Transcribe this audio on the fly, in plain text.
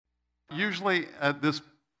Usually at this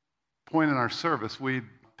point in our service, we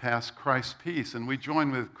pass Christ's peace, and we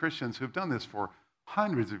join with Christians who've done this for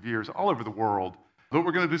hundreds of years all over the world. But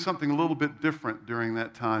we're going to do something a little bit different during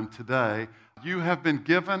that time today. You have been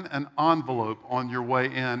given an envelope on your way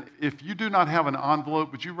in. If you do not have an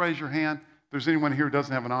envelope, would you raise your hand? If there's anyone here who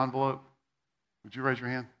doesn't have an envelope, would you raise your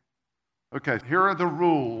hand? Okay, here are the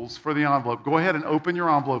rules for the envelope. Go ahead and open your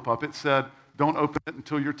envelope up. It said, don't open it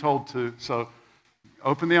until you're told to. So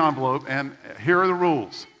open the envelope, and here are the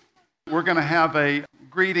rules. We're going to have a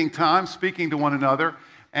greeting time, speaking to one another,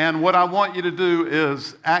 and what I want you to do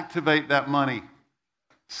is activate that money.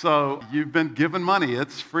 So you've been given money.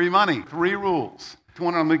 It's free money. 3 rules.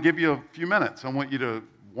 I'm going to give you a few minutes. I want you to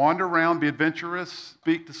wander around, be adventurous,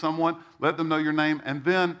 speak to someone, let them know your name, and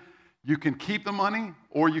then you can keep the money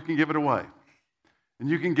or you can give it away. And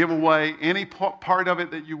you can give away any part of it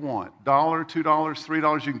that you want. $1, $2,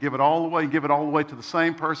 $3, you can give it all away. You can give it all away to the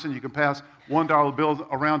same person. You can pass $1 bills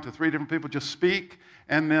around to 3 different people. Just speak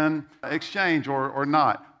and then exchange or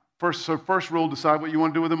not. First rule, decide what you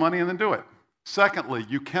want to do with the money and then do it. Secondly,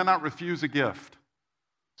 you cannot refuse a gift.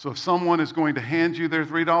 So if someone is going to hand you their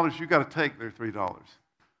 $3, you've got to take their $3.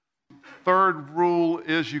 Third rule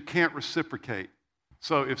is you can't reciprocate.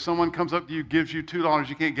 So if someone comes up to you, gives you $2,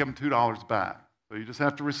 you can't give them $2 back. So you just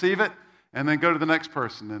have to receive it and then go to the next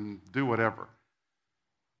person and do whatever.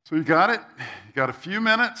 So you got it? You got a few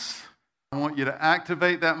minutes. I want you to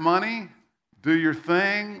activate that money, do your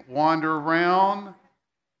thing, wander around,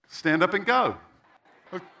 stand up and go.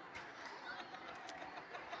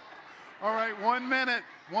 All right, 1 minute,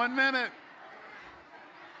 1 minute.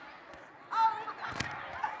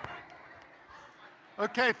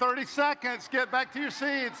 Okay, 30 seconds. Get back to your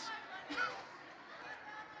seats.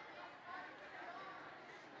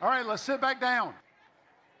 All right, let's sit back down.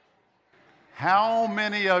 How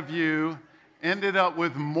many of you ended up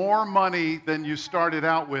with more money than you started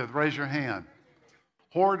out with? Raise your hand.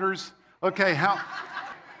 Hoarders. Okay,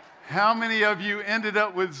 how many of you ended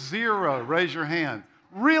up with 0? Raise your hand.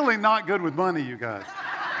 Really not good with money, you guys.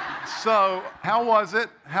 So, how was it?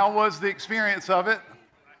 How was the experience of it?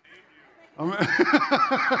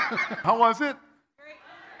 How was it?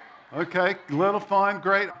 Great. Okay, little fun,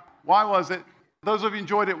 great. Why was it? Those of you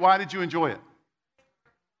enjoyed it, why did you enjoy it?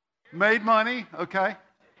 Made money, okay.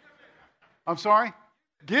 I'm sorry?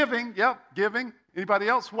 Giving, yep, giving. Anybody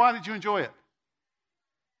else? Why did you enjoy it?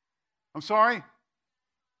 I'm sorry?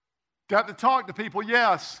 Got to talk to people,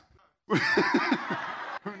 yes.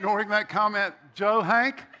 Ignoring that comment, Joe,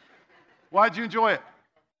 Hank, why'd you enjoy it?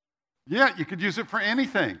 Yeah, you could use it for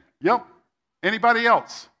anything. Yep. Anybody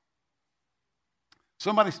else?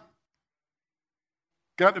 Somebody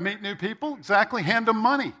got to meet new people? Exactly. Hand them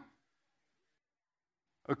money.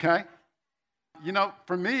 Okay. You know,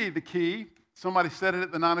 for me, the key, somebody said it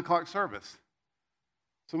at the 9 o'clock service.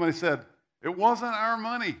 Somebody said, it wasn't our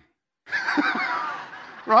money.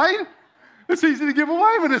 Right? It's easy to give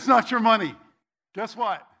away when it's not your money. Guess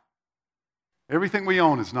what? Everything we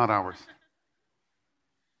own is not ours.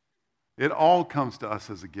 It all comes to us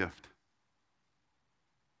as a gift.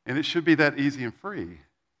 And it should be that easy and free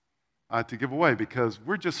to give away because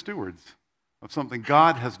we're just stewards of something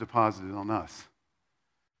God has deposited on us.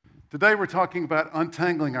 Today we're talking about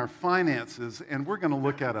untangling our finances, and we're going to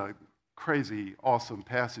look at a crazy, awesome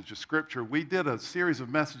passage of Scripture. We did a series of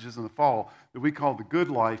messages in the fall that we called The Good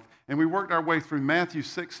Life, and we worked our way through Matthew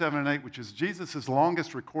 6, 7, and 8, which is Jesus'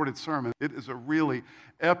 longest recorded sermon. It is a really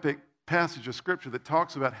epic passage of Scripture that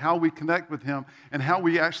talks about how we connect with Him and how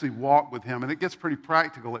we actually walk with Him, and it gets pretty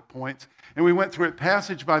practical at points. And we went through it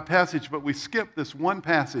passage by passage, but we skipped this one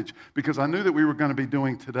passage because I knew that we were going to be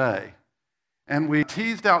doing today. And we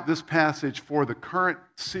teased out this passage for the current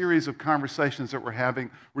series of conversations that we're having.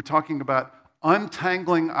 We're talking about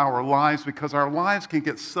untangling our lives because our lives can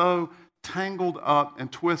get so tangled up and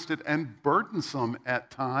twisted and burdensome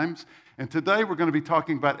at times. And today we're going to be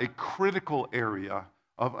talking about a critical area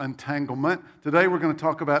of untanglement. Today we're going to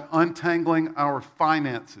talk about untangling our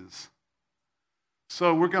finances.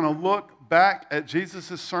 So we're going to look back at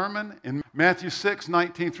Jesus' sermon in Matthew 6,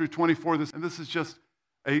 19 through 24. This is just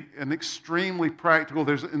an extremely practical,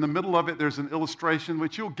 in the middle of it, there's an illustration,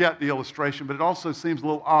 which you'll get the illustration, but it also seems a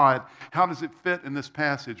little odd. How does it fit in this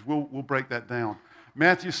passage? We'll break that down.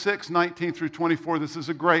 Matthew 6, 19 through 24, this is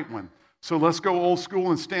a great one. So let's go old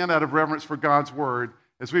school and stand out of reverence for God's word.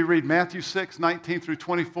 As we read Matthew 6, 19 through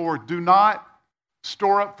 24, do not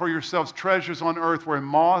store up for yourselves treasures on earth where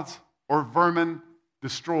moths or vermin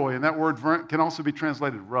destroy. And that word can also be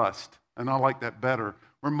translated rust, and I like that better.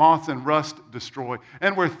 Where moths and rust destroy,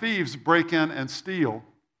 and where thieves break in and steal.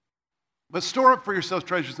 But store up for yourselves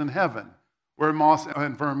treasures in heaven, where moss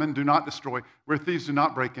and vermin do not destroy, where thieves do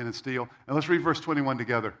not break in and steal. And let's read verse 21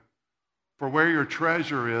 together. For where your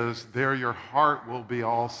treasure is, there your heart will be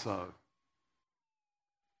also.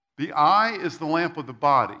 The eye is the lamp of the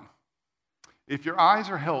body. If your eyes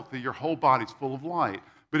are healthy, your whole body's full of light.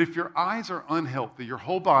 But if your eyes are unhealthy, your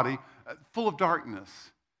whole body full of darkness.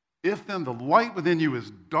 If then the light within you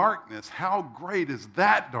is darkness, how great is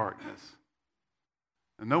that darkness?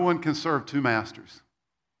 And no one can serve two masters.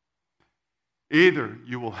 Either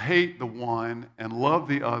you will hate the one and love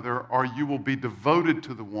the other, or you will be devoted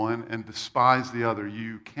to the one and despise the other.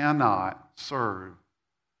 You cannot serve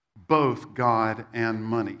both God and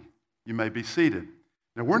money. You may be seated.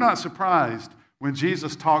 Now, we're not surprised when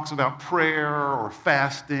Jesus talks about prayer or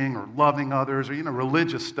fasting or loving others or,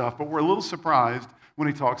 religious stuff, but we're a little surprised when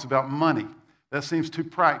he talks about money. That seems too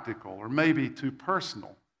practical or maybe too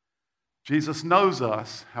personal. Jesus knows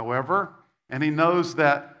us, however, and he knows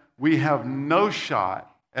that we have no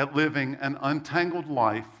shot at living an untangled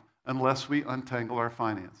life unless we untangle our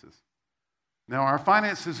finances. Now, our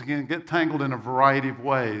finances can get tangled in a variety of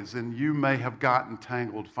ways, and you may have gotten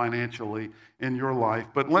tangled financially in your life,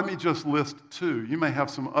 but let me just list two. You may have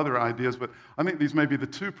some other ideas, but I think these may be the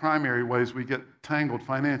two primary ways we get tangled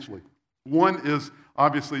financially. One is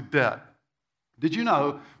obviously debt. Did you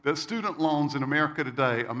know that student loans in America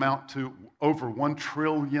today amount to over $1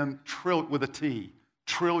 trillion, with a T,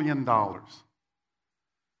 trillion dollars?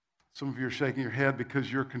 Some of you are shaking your head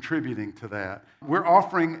because you're contributing to that. We're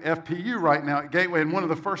offering FPU right now at Gateway, and one of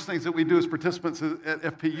the first things that we do as participants at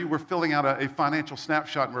FPU, we're filling out a financial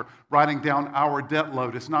snapshot, and we're writing down our debt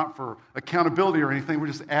load. It's not for accountability or anything. We're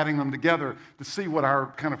just adding them together to see what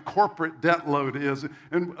our kind of corporate debt load is.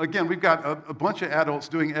 And again, we've got a bunch of adults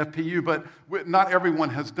doing FPU, but not everyone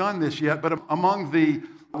has done this yet. But among the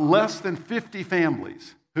less than 50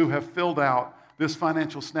 families who have filled out this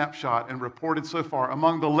financial snapshot and reported so far,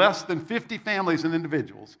 among the less than 50 families and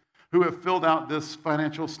individuals who have filled out this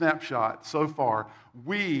financial snapshot so far,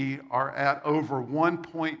 we are at over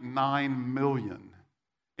 1.9 million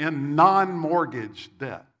in non-mortgage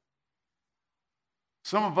debt.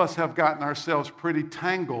 Some of us have gotten ourselves pretty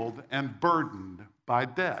tangled and burdened by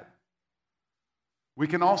debt. We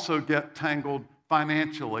can also get tangled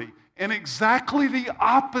financially in exactly the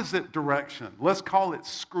opposite direction. Let's call it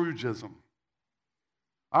Scroogeism.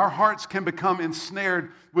 Our hearts can become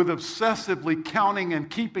ensnared with obsessively counting and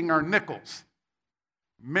keeping our nickels.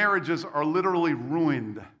 Marriages are literally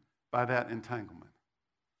ruined by that entanglement.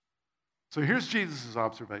 So here's Jesus'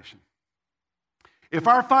 observation. If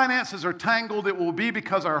our finances are tangled, it will be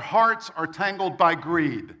because our hearts are tangled by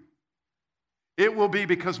greed. It will be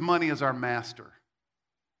because money is our master.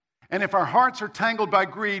 And if our hearts are tangled by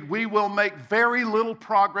greed, we will make very little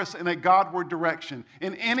progress in a Godward direction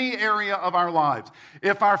in any area of our lives.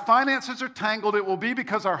 If our finances are tangled, it will be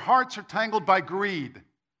because our hearts are tangled by greed.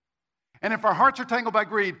 And if our hearts are tangled by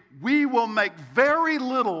greed, we will make very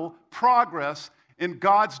little progress in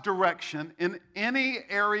God's direction in any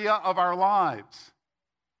area of our lives.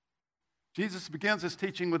 Jesus begins his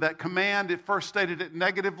teaching with that command. It first stated it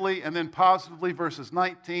negatively and then positively, verses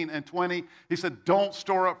 19 and 20. He said, don't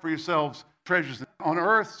store up for yourselves treasures on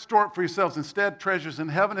earth, store up for yourselves instead treasures in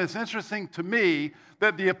heaven. It's interesting to me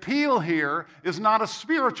that the appeal here is not a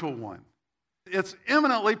spiritual one. It's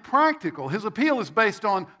eminently practical. His appeal is based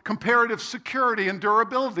on comparative security and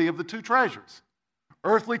durability of the two treasures.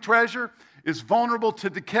 Earthly treasure is vulnerable to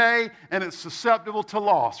decay and it's susceptible to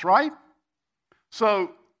loss, right?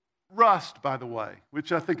 So, rust, by the way,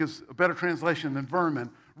 which I think is a better translation than vermin.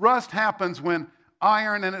 Rust happens when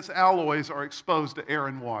iron and its alloys are exposed to air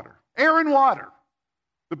and water. Air and water,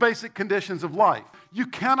 the basic conditions of life. You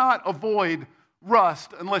cannot avoid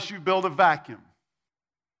rust unless you build a vacuum.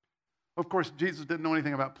 Of course, Jesus didn't know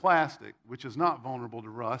anything about plastic, which is not vulnerable to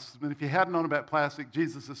rust. But if he had known about plastic,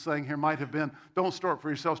 Jesus is saying here might have been, don't store up for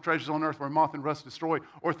yourselves treasures on earth where moth and rust destroy,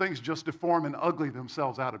 or things just deform and ugly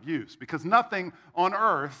themselves out of use. Because nothing on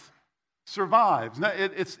earth survives.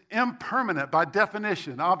 It's impermanent by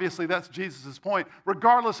definition. Obviously, that's Jesus' point.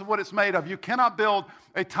 Regardless of what it's made of, you cannot build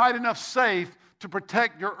a tight enough safe to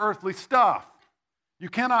protect your earthly stuff. You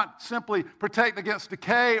cannot simply protect against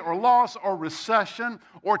decay or loss or recession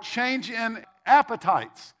or change in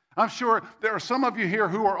appetites. I'm sure there are some of you here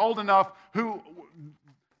who are old enough who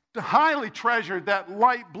highly treasured that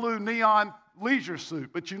light blue neon leisure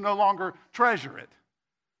suit, but you no longer treasure it.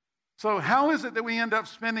 So how is it that we end up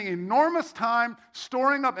spending enormous time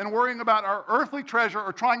storing up and worrying about our earthly treasure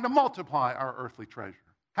or trying to multiply our earthly treasure?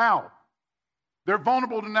 How? They're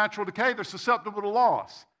vulnerable to natural decay. They're susceptible to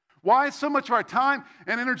loss. Why is so much of our time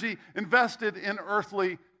and energy invested in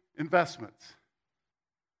earthly investments?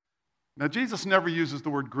 Now, Jesus never uses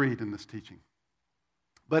the word greed in this teaching,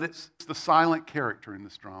 but it's the silent character in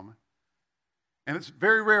this drama. And it's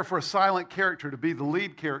very rare for a silent character to be the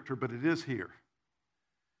lead character, but it is here.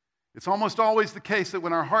 It's almost always the case that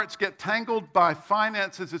when our hearts get tangled by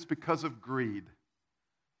finances, it's because of greed.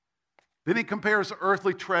 Then he compares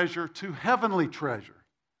earthly treasure to heavenly treasure,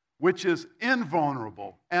 which is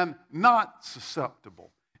invulnerable and not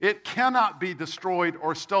susceptible. It cannot be destroyed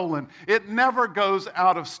or stolen. It never goes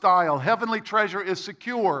out of style. Heavenly treasure is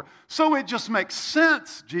secure. So it just makes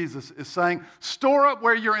sense, Jesus is saying, store up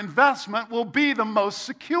where your investment will be the most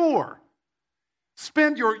secure.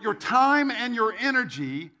 Spend your time and your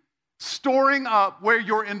energy storing up where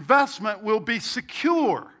your investment will be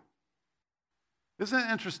secure. Isn't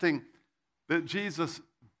it interesting that Jesus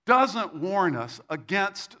doesn't warn us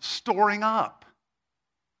against storing up?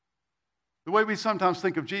 The way we sometimes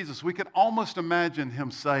think of Jesus, we can almost imagine him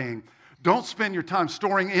saying, don't spend your time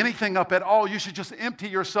storing anything up at all. You should just empty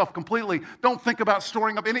yourself completely. Don't think about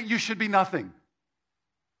storing up any. You should be nothing.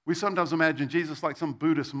 We sometimes imagine Jesus like some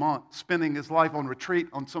Buddhist monk spending his life on retreat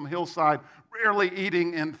on some hillside, rarely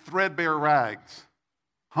eating in threadbare rags,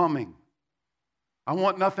 humming. I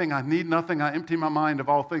want nothing, I need nothing, I empty my mind of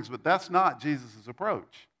all things. But that's not Jesus'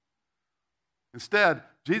 approach. Instead,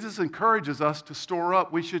 Jesus encourages us to store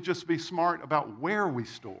up. We should just be smart about where we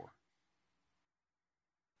store.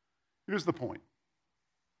 Here's the point.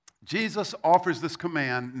 Jesus offers this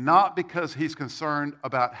command not because he's concerned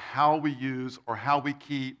about how we use or how we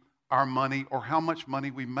keep our money or how much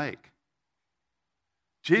money we make.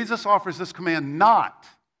 Jesus offers this command not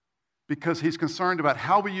because he's concerned about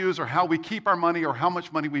how we use or how we keep our money or how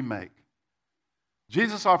much money we make.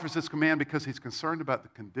 Jesus offers this command because he's concerned about the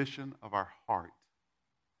condition of our heart.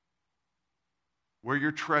 Where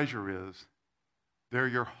your treasure is, there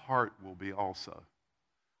your heart will be also.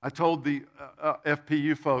 I told the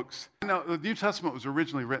FPU folks, the New Testament was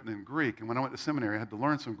originally written in Greek, and when I went to seminary, I had to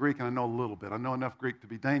learn some Greek, and I know a little bit. I know enough Greek to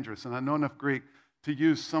be dangerous, and I know enough Greek to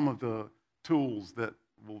use some of the tools that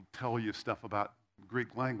will tell you stuff about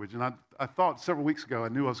Greek language. And I thought several weeks ago, I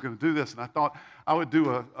knew I was going to do this, and I thought I would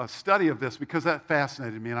do a study of this because that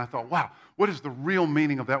fascinated me. And I thought, wow, what is the real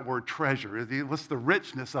meaning of that word treasure? What's the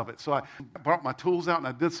richness of it? So I brought my tools out and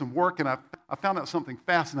I did some work, and I found out something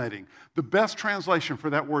fascinating. The best translation for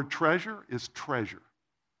that word treasure is treasure.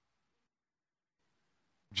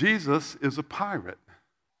 Jesus is a pirate.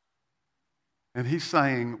 And he's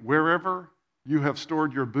saying, wherever you have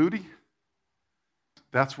stored your booty,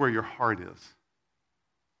 that's where your heart is.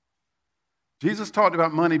 Jesus talked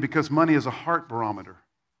about money because money is a heart barometer.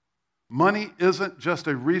 Money isn't just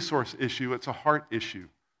a resource issue, it's a heart issue.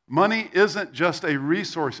 Money isn't just a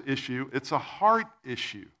resource issue, it's a heart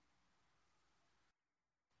issue.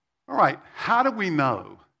 All right, how do we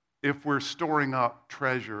know if we're storing up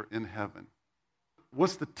treasure in heaven?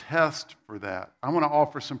 What's the test for that? I want to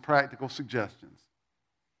offer some practical suggestions.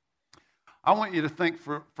 I want you to think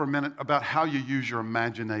for a minute about how you use your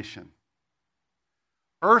imagination.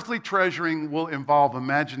 Earthly treasuring will involve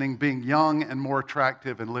imagining being young and more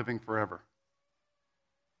attractive and living forever.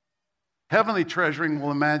 Heavenly treasuring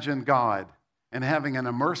will imagine God and having an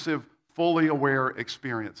immersive, fully aware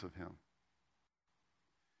experience of him.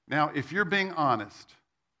 Now, if you're being honest,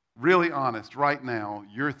 really honest right now,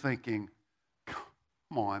 you're thinking,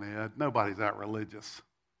 come on, Ed, nobody's that religious.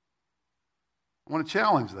 I want to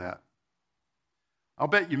challenge that. I'll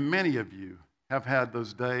bet you many of you have had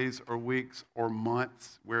those days or weeks or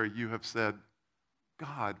months where you have said,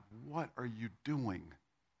 God, what are you doing?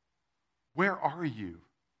 Where are you?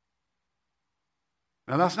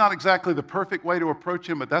 Now, that's not exactly the perfect way to approach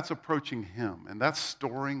him, but that's approaching him, and that's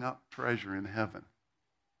storing up treasure in heaven.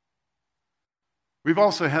 We've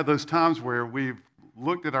also had those times where we've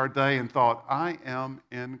looked at our day and thought, I am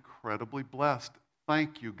incredibly blessed.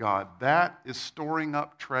 Thank you, God. That is storing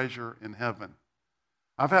up treasure in heaven.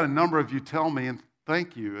 I've had a number of you tell me, and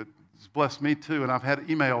thank you, it's blessed me too, and I've had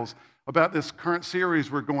emails about this current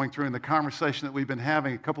series we're going through and the conversation that we've been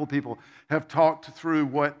having. A couple of people have talked through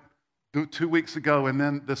what 2 weeks ago, and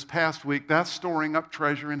then this past week, that's storing up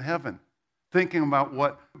treasure in heaven, thinking about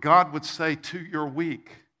what God would say to your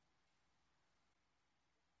week.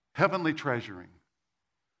 Heavenly treasuring.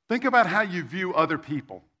 Think about how you view other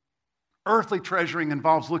people. Earthly treasuring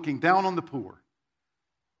involves looking down on the poor.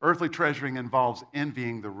 Earthly treasuring involves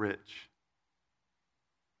envying the rich.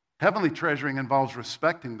 Heavenly treasuring involves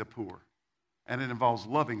respecting the poor, and it involves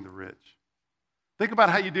loving the rich. Think about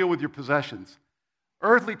how you deal with your possessions.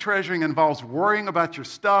 Earthly treasuring involves worrying about your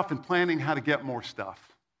stuff and planning how to get more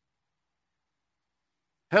stuff.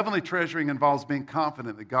 Heavenly treasuring involves being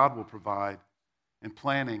confident that God will provide and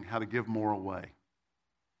planning how to give more away.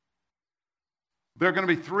 There are going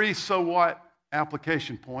to be 3 so what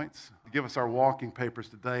application points to give us our walking papers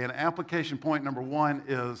today. And application point number 1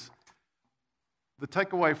 is the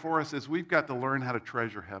takeaway for us is we've got to learn how to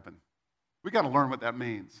treasure heaven. We've got to learn what that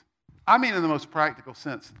means. I mean in the most practical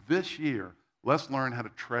sense. This year, let's learn how to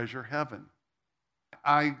treasure heaven.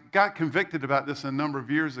 I got convicted about this a number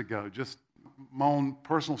of years ago, just my own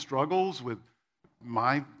personal struggles with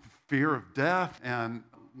my fear of death. And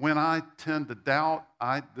when I tend to doubt,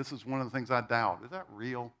 this is one of the things I doubt. Is that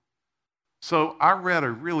real? So I read a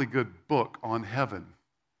really good book on heaven.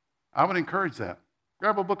 I would encourage that.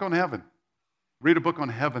 Grab a book on heaven. Read a book on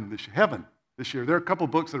heaven this year. There are a couple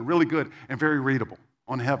of books that are really good and very readable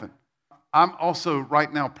on heaven. I'm also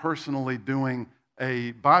right now personally doing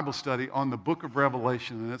a Bible study on the book of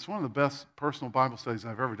Revelation, and it's one of the best personal Bible studies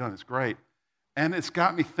I've ever done. It's great. And it's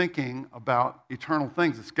got me thinking about eternal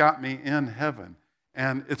things. It's got me in heaven.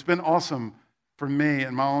 And it's been awesome for me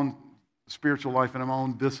in my own spiritual life and in my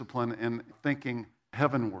own discipline in thinking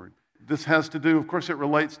heavenward. This has to do, of course, it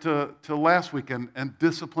relates to last weekend and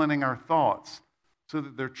disciplining our thoughts so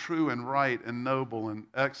that they're true and right and noble and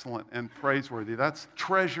excellent and praiseworthy. That's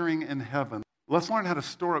treasuring in heaven. Let's learn how to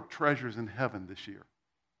store up treasures in heaven this year.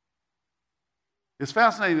 It's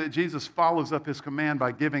fascinating that Jesus follows up his command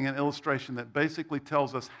by giving an illustration that basically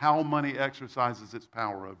tells us how money exercises its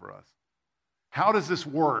power over us. How does this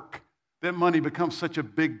work that money becomes such a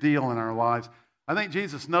big deal in our lives? I think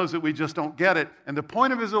Jesus knows that we just don't get it. And the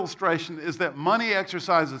point of his illustration is that money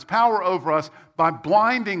exercises power over us by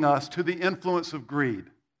blinding us to the influence of greed.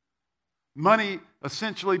 Money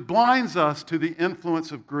essentially blinds us to the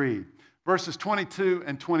influence of greed. Verses 22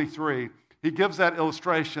 and 23, he gives that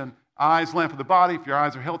illustration. Eyes, lamp of the body. If your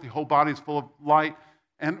eyes are healthy, whole body is full of light.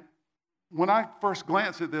 And when I first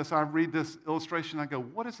glance at this, I read this illustration, I go,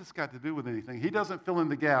 what has this got to do with anything? He doesn't fill in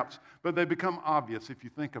the gaps, but they become obvious if you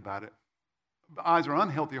think about it. The eyes are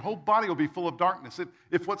unhealthy, your whole body will be full of darkness.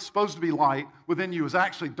 If what's supposed to be light within you is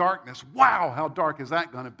actually darkness, wow, how dark is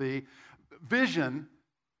that going to be? Vision,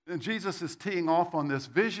 and Jesus is teeing off on this,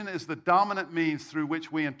 vision is the dominant means through which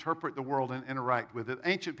we interpret the world and interact with it.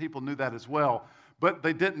 Ancient people knew that as well, but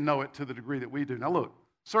they didn't know it to the degree that we do. Now look,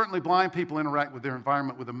 certainly blind people interact with their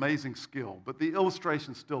environment with amazing skill, but the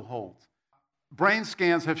illustration still holds. Brain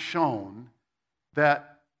scans have shown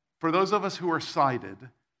that for those of us who are sighted,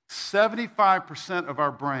 75% of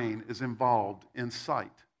our brain is involved in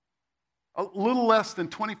sight. A little less than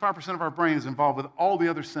 25% of our brain is involved with all the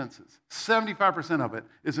other senses. 75% of it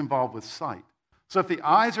is involved with sight. So if the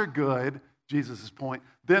eyes are good, Jesus' point,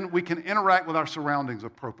 then we can interact with our surroundings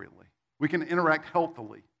appropriately. We can interact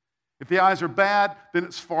healthily. If the eyes are bad, then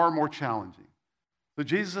it's far more challenging. So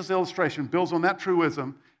Jesus' illustration builds on that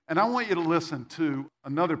truism, and I want you to listen to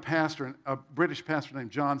another pastor, a British pastor named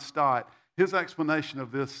John Stott. His explanation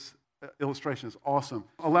of this illustration is awesome.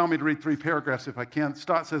 Allow me to read 3 paragraphs if I can.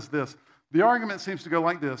 Stott says this, the argument seems to go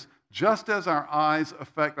like this, just as our eyes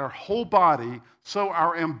affect our whole body, so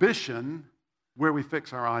our ambition, where we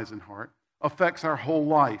fix our eyes and heart, affects our whole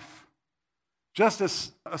life. Just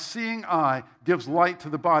as a seeing eye gives light to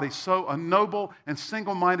the body, so a noble and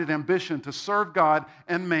single-minded ambition to serve God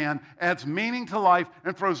and man adds meaning to life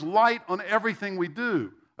and throws light on everything we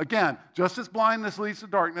do. Again, just as blindness leads to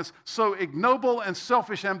darkness, so ignoble and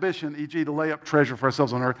selfish ambition, e.g. to lay up treasure for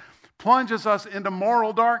ourselves on earth, plunges us into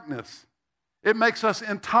moral darkness. It makes us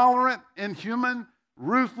intolerant, inhuman,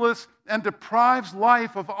 ruthless, and deprives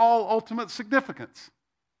life of all ultimate significance.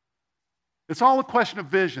 It's all a question of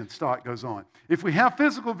vision, Stott goes on. If we have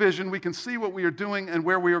physical vision, we can see what we are doing and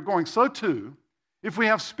where we are going. So too, if we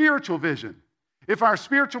have spiritual vision, if our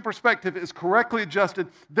spiritual perspective is correctly adjusted,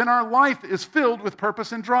 then our life is filled with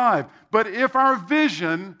purpose and drive. But if our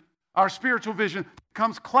vision, our spiritual vision,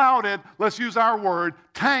 becomes clouded, let's use our word,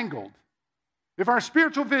 tangled. If our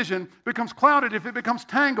spiritual vision becomes clouded, if it becomes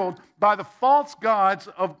tangled by the false gods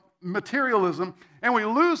of materialism, and we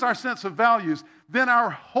lose our sense of values, then our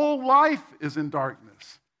whole life is in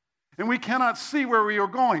darkness, and we cannot see where we are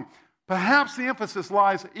going. Perhaps the emphasis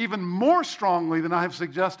lies even more strongly than I have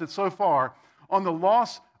suggested so far on the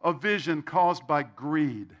loss of vision caused by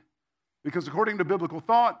greed. Because according to biblical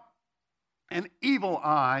thought, an evil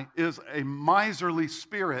eye is a miserly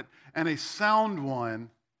spirit, and a sound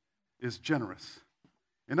one is generous.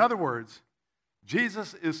 In other words,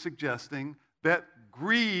 Jesus is suggesting that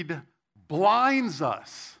greed blinds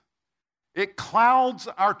us. It clouds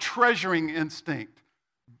our treasuring instinct.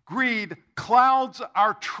 Greed clouds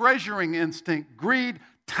our treasuring instinct. Greed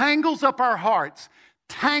tangles up our hearts,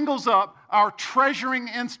 tangles up our treasuring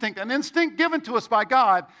instinct. An instinct given to us by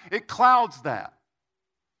God, it clouds that.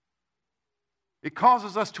 It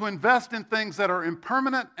causes us to invest in things that are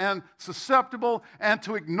impermanent and susceptible and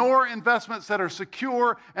to ignore investments that are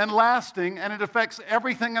secure and lasting, and it affects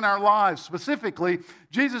everything in our lives. Specifically,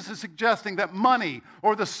 Jesus is suggesting that money,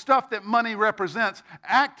 or the stuff that money represents,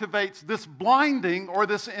 activates this blinding or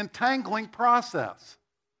this entangling process.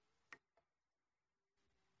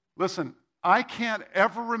 Listen, I can't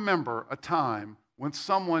ever remember a time when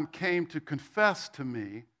someone came to confess to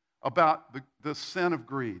me about the sin of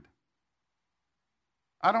greed.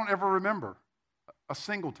 I don't ever remember a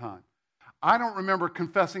single time. I don't remember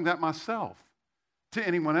confessing that myself to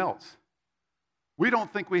anyone else. We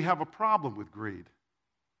don't think we have a problem with greed,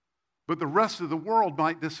 but the rest of the world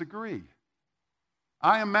might disagree.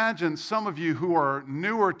 I imagine some of you who are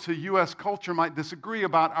newer to U.S. culture might disagree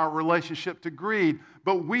about our relationship to greed,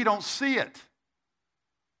 but we don't see it.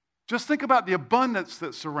 Just think about the abundance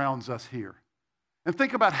that surrounds us here, and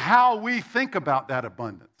think about how we think about that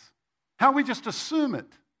abundance. How we just assume it.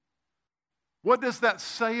 What does that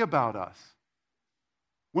say about us?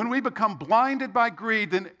 When we become blinded by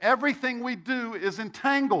greed, then everything we do is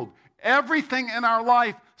entangled. Everything in our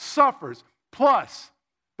life suffers. Plus,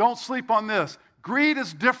 don't sleep on this, greed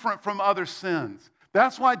is different from other sins.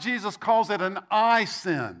 That's why Jesus calls it an eye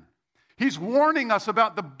sin. He's warning us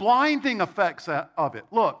about the blinding effects of it.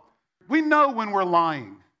 Look, we know when we're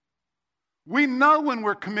lying. We know when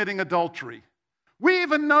we're committing adultery. We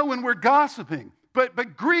even know when we're gossiping,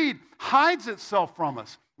 but greed hides itself from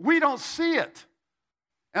us. We don't see it.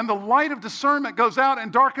 And the light of discernment goes out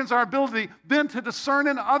and darkens our ability then to discern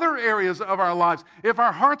in other areas of our lives. If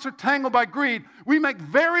our hearts are tangled by greed, we make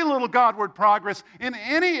very little Godward progress in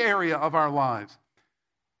any area of our lives.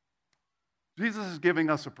 Jesus is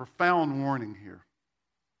giving us a profound warning here.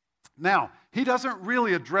 Now, he doesn't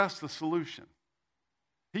really address the solution.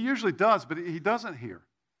 He usually does, but he doesn't here.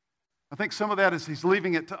 I think some of that is he's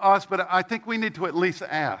leaving it to us, but I think we need to at least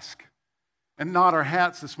ask and nod our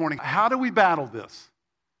hats this morning. How do we battle this?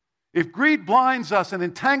 If greed blinds us and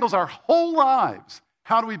entangles our whole lives,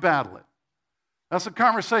 how do we battle it? That's a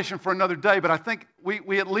conversation for another day, but I think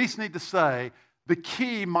we at least need to say the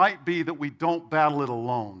key might be that we don't battle it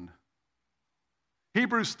alone.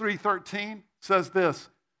 Hebrews 3:13 says this,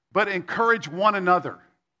 but encourage one another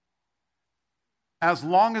as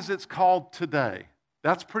long as it's called today.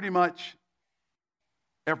 That's pretty much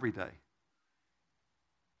every day.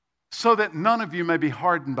 So that none of you may be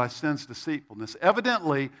hardened by sin's deceitfulness.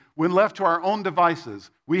 Evidently, when left to our own devices,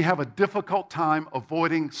 we have a difficult time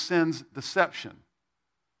avoiding sin's deception.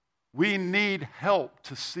 We need help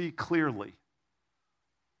to see clearly.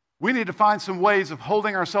 We need to find some ways of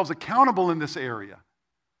holding ourselves accountable in this area.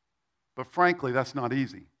 But frankly, that's not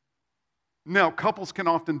easy. Now, couples can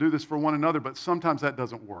often do this for one another, but sometimes that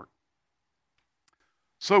doesn't work.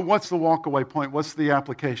 So what's the walkaway point? What's the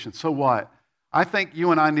application? So what? I think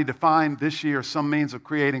you and I need to find this year some means of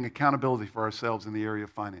creating accountability for ourselves in the area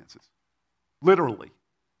of finances. Literally.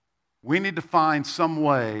 We need to find some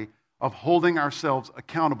way of holding ourselves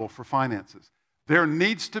accountable for finances. There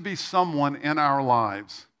needs to be someone in our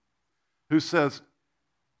lives who says,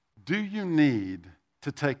 do you need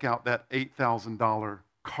to take out that $8,000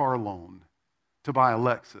 car loan to buy a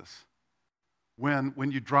Lexus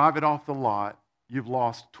when you drive it off the lot, you've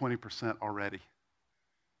lost 20% already?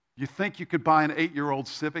 You think you could buy an 8-year-old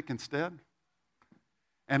Civic instead?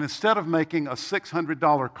 And instead of making a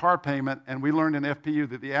 $600 car payment, and we learned in FPU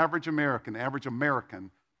that the average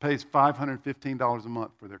American pays $515 a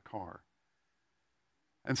month for their car.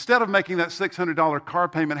 Instead of making that $600 car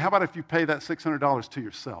payment, how about if you pay that $600 to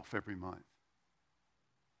yourself every month?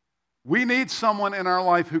 We need someone in our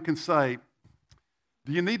life who can say,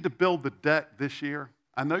 do you need to build the deck this year?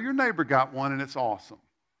 I know your neighbor got one and it's awesome,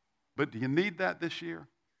 but do you need that this year?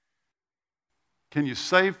 Can you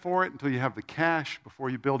save for it until you have the cash before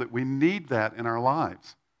you build it? We need that in our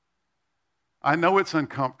lives. I know it's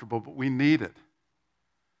uncomfortable, but we need it.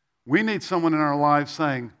 We need someone in our lives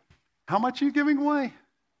saying, how much are you giving away?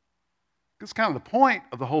 It's kind of the point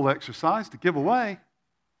of the whole exercise, to give away.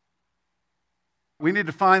 We need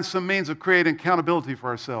to find some means of creating accountability for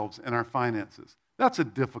ourselves in our finances. That's a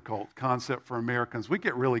difficult concept for Americans. We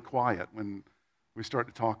get really quiet when we start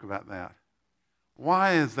to talk about that.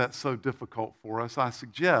 Why is that so difficult for us? I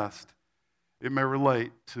suggest it may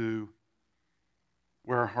relate to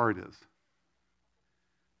where our heart is.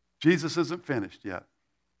 Jesus isn't finished yet.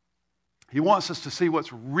 He wants us to see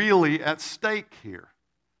what's really at stake here.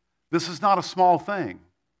 This is not a small thing.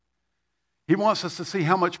 He wants us to see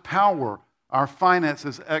how much power our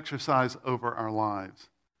finances exercise over our lives.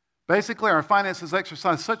 Basically, our finances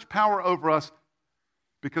exercise such power over us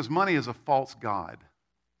because money is a false god.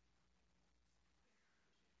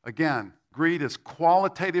 Again, Greed is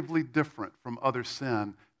qualitatively different from other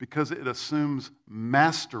sin because it assumes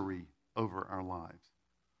mastery over our lives.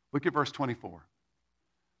 Look at verse 24.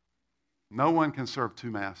 No one can serve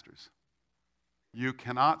two masters. You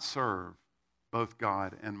cannot serve both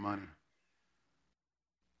God and money.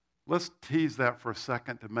 Let's tease that for a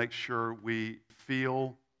second to make sure we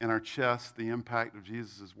feel in our chest the impact of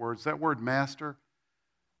Jesus' words. That word master,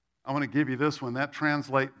 I want to give you this one. That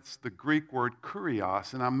translates the Greek word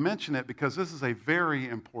kurios. And I mention it because this is a very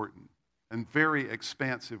important and very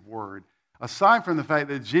expansive word. Aside from the fact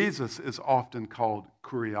that Jesus is often called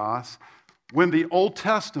kurios, when the Old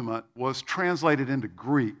Testament was translated into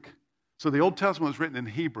Greek, so the Old Testament was written in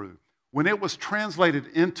Hebrew, when it was translated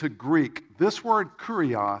into Greek, this word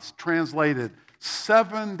kurios translated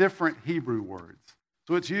 7 different Hebrew words.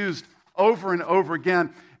 So it's used over and over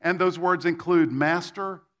again, and those words include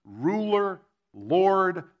master, ruler,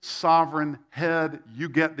 Lord, sovereign, head. You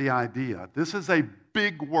get the idea. This is a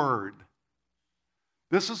big word.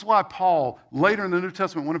 This is why Paul, later in the New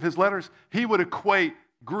Testament, one of his letters, he would equate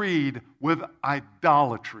greed with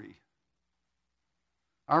idolatry.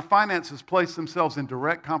 Our finances place themselves in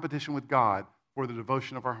direct competition with God for the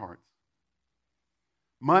devotion of our hearts.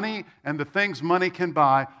 Money and the things money can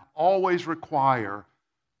buy always require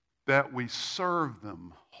that we serve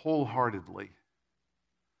them wholeheartedly.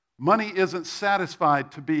 Money isn't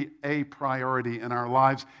satisfied to be a priority in our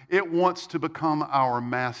lives. It wants to become our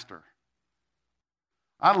master.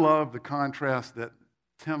 I love the contrast that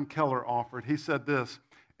Tim Keller offered. He said this,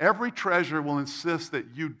 every treasure will insist that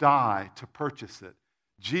you die to purchase it.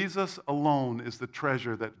 Jesus alone is the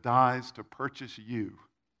treasure that dies to purchase you.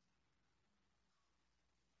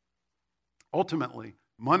 Ultimately,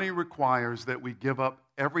 money requires that we give up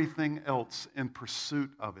everything else in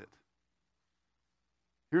pursuit of it.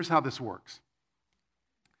 Here's how this works.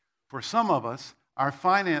 For some of us, our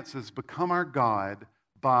finances become our God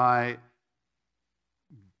by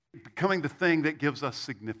becoming the thing that gives us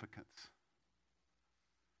significance.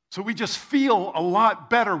 So we just feel a lot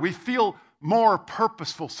better. We feel more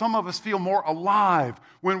purposeful. Some of us feel more alive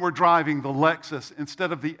when we're driving the Lexus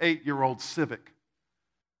instead of the 8-year-old Civic.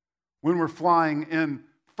 When we're flying in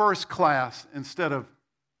first class instead of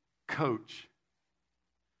coach.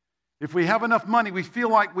 If we have enough money, we feel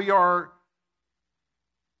like we are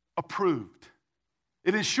approved.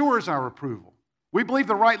 It ensures our approval. We believe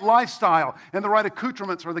the right lifestyle and the right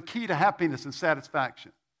accoutrements are the key to happiness and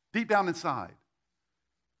satisfaction, deep down inside.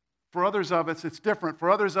 For others of us, it's different. For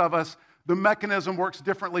others of us, the mechanism works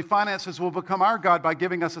differently. Finances will become our God by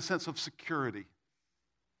giving us a sense of security.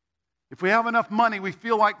 If we have enough money, we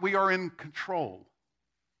feel like we are in control.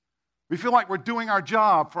 We feel like we're doing our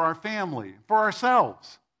job for our family, for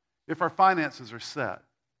ourselves, if our finances are set.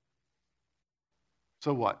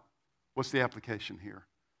 So what? What's the application here?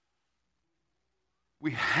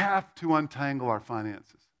 We have to untangle our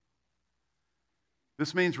finances.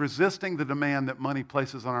 This means resisting the demand that money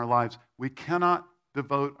places on our lives. We cannot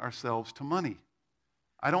devote ourselves to money.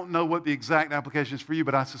 I don't know what the exact application is for you,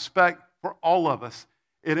 but I suspect for all of us,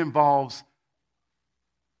 it involves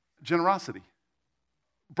generosity.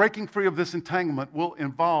 Breaking free of this entanglement will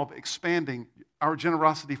involve expanding our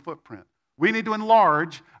generosity footprint. We need to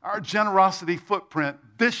enlarge our generosity footprint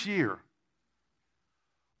this year.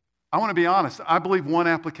 I want to be honest. I believe one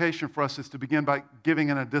application for us is to begin by giving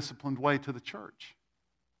in a disciplined way to the church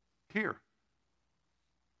here.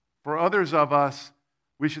 For others of us,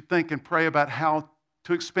 we should think and pray about how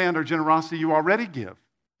to expand our generosity you already give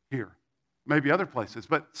here. Maybe other places,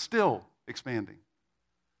 but still expanding.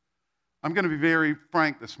 I'm going to be very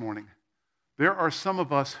frank this morning. There are some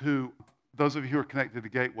of us who, those of you who are connected to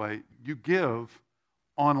Gateway, you give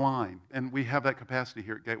online, and we have that capacity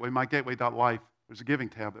here at Gateway. MyGateway.life, there's a giving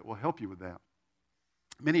tab that will help you with that.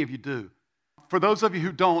 Many of you do. For those of you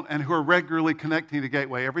who don't and who are regularly connecting to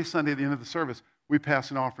Gateway, every Sunday at the end of the service, we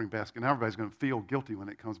pass an offering basket. Now everybody's going to feel guilty when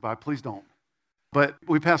it comes by. Please don't. But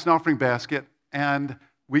we pass an offering basket, and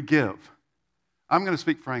we give. I'm going to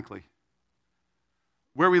speak frankly.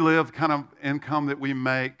 Where we live, the kind of income that we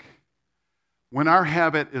make, when our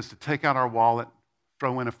habit is to take out our wallet,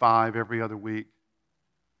 throw in a $5 every other week,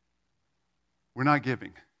 we're not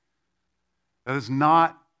giving. That is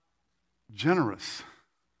not generous.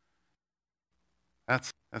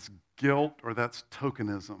 That's guilt or that's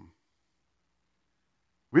tokenism.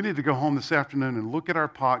 We need to go home this afternoon and look at our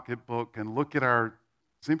pocketbook and look at our,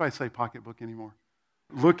 does anybody say pocketbook anymore?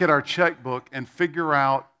 Look at our checkbook and figure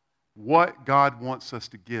out what God wants us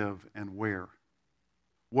to give and where.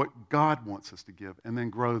 What God wants us to give, and then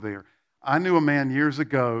grow there. I knew a man years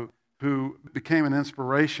ago who became an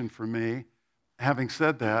inspiration for me. Having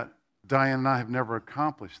said that, Diane and I have never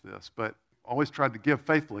accomplished this, but always tried to give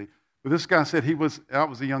faithfully. But this guy said I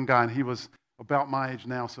was a young guy, and he was about my age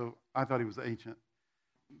now, so I thought he was ancient,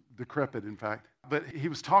 decrepit, in fact. But he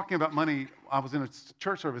was talking about money. I was in a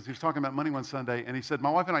church service. He was talking about money one Sunday, and he said, my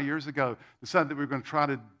wife and I years ago decided that we were going to try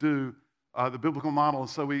to do the biblical model. And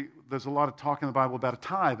so there's a lot of talk in the Bible about a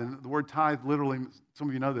tithe. And the word tithe literally, some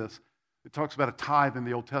of you know this, it talks about a tithe in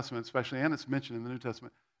the Old Testament especially, and it's mentioned in the New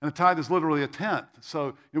Testament. And a tithe is literally a tenth.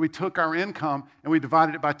 So we took our income and we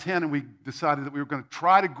divided it by 10, and we decided that we were going to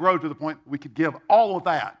try to grow to the point we could give all of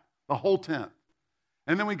that, the whole tenth.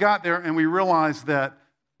 And then we got there and we realized that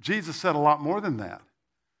Jesus said a lot more than that.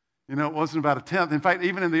 It wasn't about a tenth. In fact,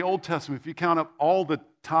 even in the Old Testament, if you count up all the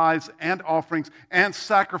tithes and offerings and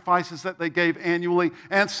sacrifices that they gave annually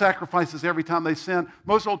and sacrifices every time they sinned,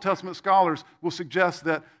 most Old Testament scholars will suggest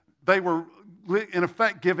that they were, in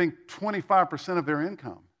effect, giving 25% of their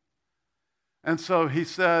income. And so he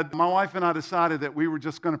said, my wife and I decided that we were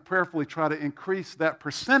just going to prayerfully try to increase that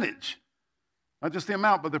percentage. Not just the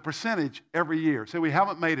amount, but the percentage every year. So we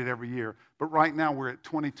haven't made it every year, but right now we're at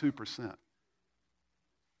 22%.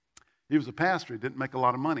 He was a pastor. He didn't make a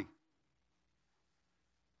lot of money.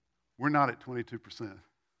 We're not at 22%.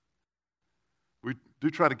 We do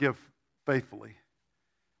try to give faithfully.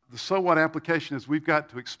 The so what application is we've got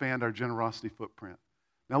to expand our generosity footprint.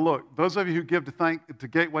 Now look, those of you who give to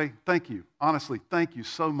Gateway, thank you. Honestly, thank you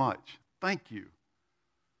so much. Thank you.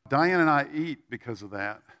 Diane and I eat because of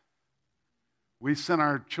that. We sent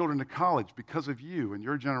our children to college because of you and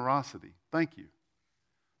your generosity. Thank you.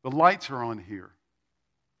 The lights are on here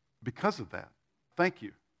because of that. Thank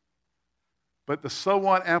you. But the so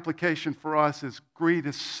what application for us is greed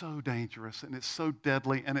is so dangerous and it's so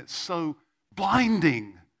deadly and it's so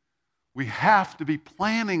blinding. We have to be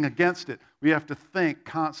planning against it. We have to think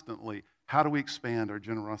constantly, how do we expand our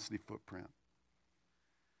generosity footprint?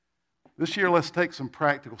 This year, let's take some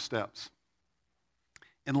practical steps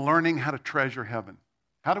in learning how to treasure heaven.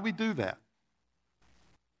 How do we do that?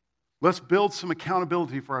 Let's build some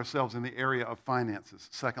accountability for ourselves in the area of finances,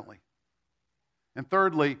 secondly. And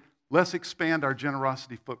thirdly, let's expand our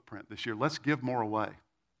generosity footprint this year. Let's give more away.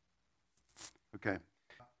 Okay.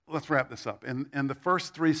 Let's wrap this up. In the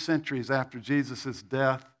first 3 centuries after Jesus'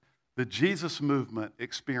 death, the Jesus movement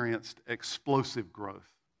experienced explosive growth.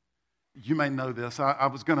 You may know this. I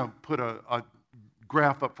was going to put a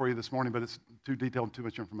graph up for you this morning, but it's too detailed and too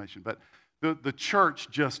much information. But the church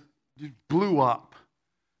just blew up,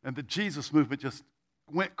 and the Jesus movement just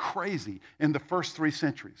went crazy in the first 3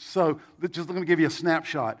 centuries. So just let me give you a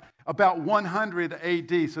snapshot. About 100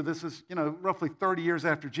 AD, so this is roughly 30 years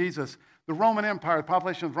after Jesus, the Roman Empire, the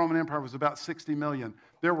population of the Roman Empire was about 60 million.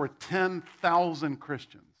 There were 10,000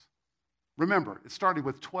 Christians. Remember, it started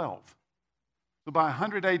with 12. So by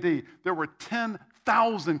 100 AD, there were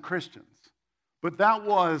 10,000 Christians. But that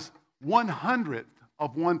was 1/100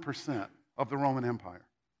 of 1% of the Roman Empire.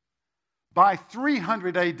 By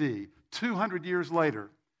 300 AD, 200 years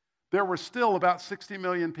later, there were still about 60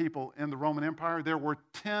 million people in the Roman Empire. There were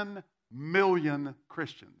 10 million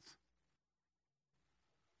Christians.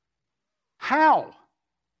 How?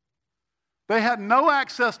 They had no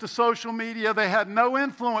access to social media. They had no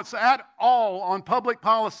influence at all on public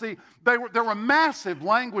policy. There were massive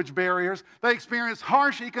language barriers. They experienced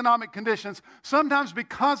harsh economic conditions, sometimes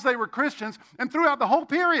because they were Christians. And throughout the whole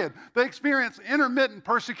period, they experienced intermittent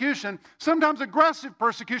persecution, sometimes aggressive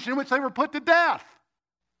persecution in which they were put to death.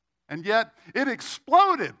 And yet, it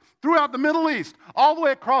exploded throughout the Middle East, all the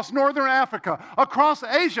way across northern Africa, across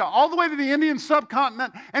Asia, all the way to the Indian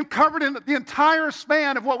subcontinent, and covered in the entire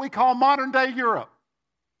span of what we call modern-day Europe.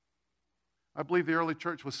 I believe the early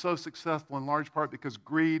church was so successful in large part because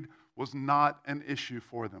greed was not an issue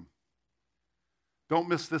for them. Don't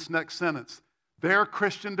miss this next sentence. Their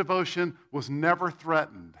Christian devotion was never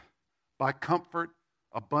threatened by comfort,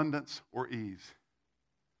 abundance, or ease.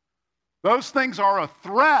 Those things are a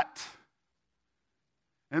threat.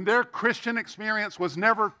 And their Christian experience was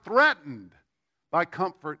never threatened by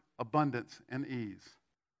comfort, abundance, and ease.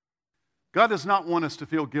 God does not want us to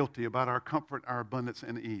feel guilty about our comfort, our abundance,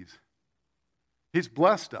 and ease. He's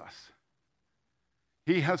blessed us.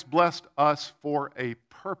 He has blessed us for a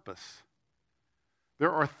purpose.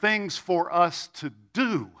 There are things for us to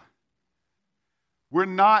do. We're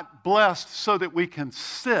not blessed so that we can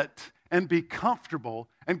sit and be comfortable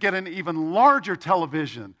and get an even larger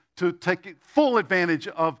television to take full advantage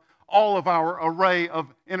of all of our array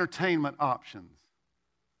of entertainment options.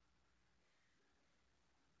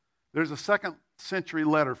 There's a 2nd century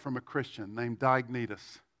letter from a Christian named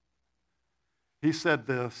Diognetus. He said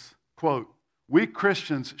this, quote, "We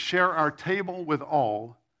Christians share our table with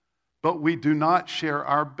all, but we do not share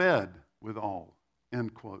our bed with all,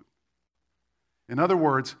 end quote. In other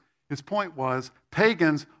words, his point was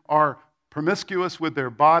pagans are promiscuous with their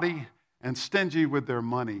body and stingy with their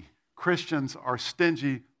money. Christians are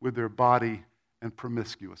stingy with their body and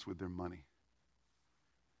promiscuous with their money.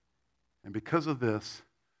 And because of this,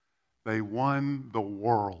 they won the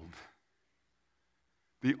world.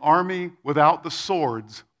 The army without the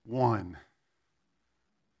swords won.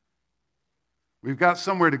 We've got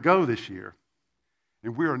somewhere to go this year,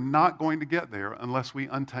 and we are not going to get there unless we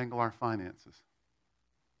untangle our finances.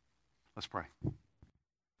 Let's pray.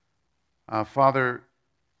 Father,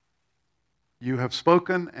 you have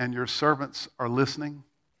spoken and your servants are listening.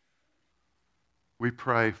 We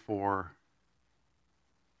pray for,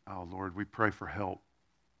 Lord, we pray for help.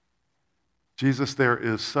 Jesus, there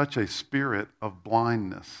is such a spirit of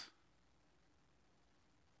blindness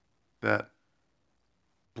that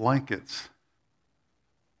blankets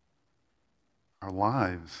our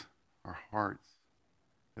lives, our hearts.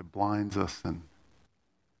 It blinds us, and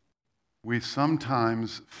we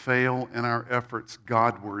sometimes fail in our efforts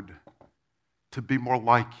Godward to be more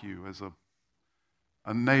like you as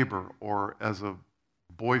a neighbor or as a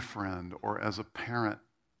boyfriend or as a parent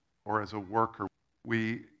or as a worker.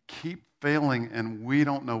 We keep failing and we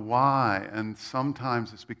don't know why, and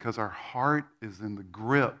sometimes it's because our heart is in the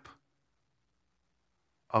grip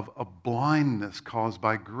of a blindness caused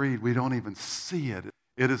by greed. We don't even see it.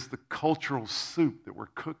 It is the cultural soup that we're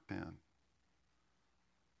cooked in.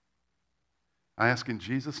 I ask in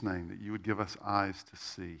Jesus' name that you would give us eyes to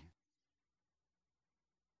see.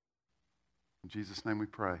 In Jesus' name we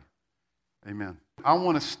pray. Amen. I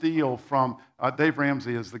want to steal from, Dave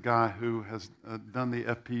Ramsey is the guy who has done the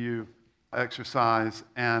FPU exercise,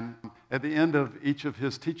 and at the end of each of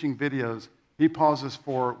his teaching videos, he pauses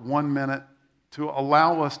for 1 minute to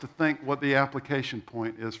allow us to think what the application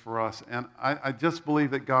point is for us. And I just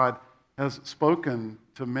believe that God has spoken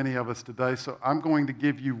to many of us today, so I'm going to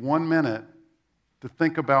give you 1 minute to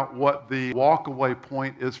think about what the walk-away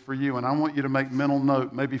point is for you. And I want you to make mental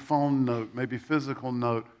note, maybe phone note, maybe physical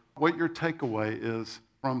note, what your takeaway is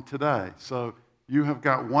from today. So you have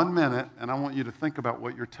got 1 minute, and I want you to think about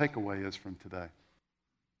what your takeaway is from today.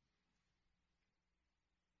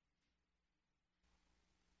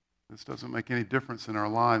 This doesn't make any difference in our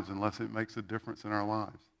lives unless it makes a difference in our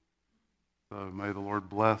lives. So may the Lord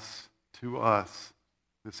bless to us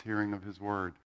this hearing of his word.